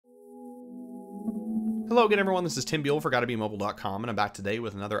Hello again everyone, this is Tim Buell for GottaBeMobile.com and I'm back today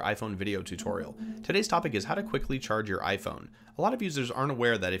with another iPhone video tutorial. Today's topic is how to quickly charge your iPhone. A lot of users aren't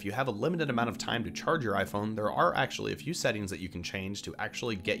aware that if you have a limited amount of time to charge your iPhone, there are actually a few settings that you can change to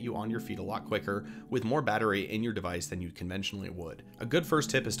actually get you on your feet a lot quicker with more battery in your device than you conventionally would. A good first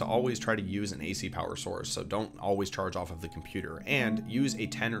tip is to always try to use an AC power source, so don't always charge off of the computer, and use a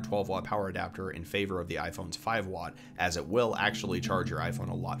 10 or 12 watt power adapter in favor of the iPhone's 5 watt, as it will actually charge your iPhone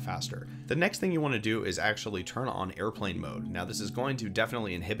a lot faster. The next thing you want to do is actually turn on airplane mode. Now this is going to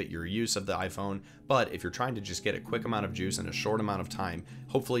definitely inhibit your use of the iPhone, but if you're trying to just get a quick amount of juice in a short amount of time,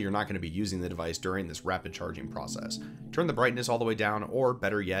 hopefully you're not going to be using the device during this rapid charging process. Turn the brightness all the way down, or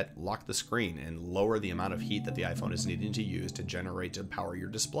better yet, lock the screen and lower the amount of heat that the iPhone is needing to use to generate to power your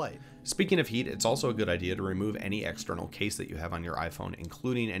display. Speaking of heat, it's also a good idea to remove any external case that you have on your iPhone,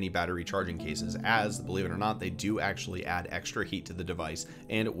 including any battery charging cases, as, believe it or not, they do actually add extra heat to the device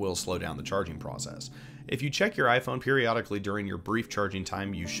and it will slow down the charging process. If you check your iPhone periodically during your brief charging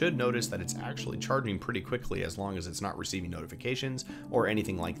time, you should notice that it's actually charging pretty quickly as long as it's not receiving notifications or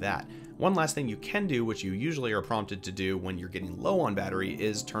anything like that. One last thing you can do, which you usually are prompted to do when you're getting low on battery,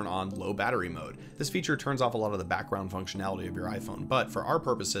 is turn on low battery mode. This feature turns off a lot of the background functionality of your iPhone, but for our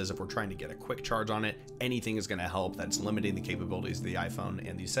purposes, if we're trying to get a quick charge on it, anything is going to help that's limiting the capabilities of the iPhone,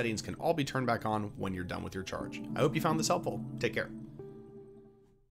 and these settings can all be turned back on when you're done with your charge. I hope you found this helpful. Take care.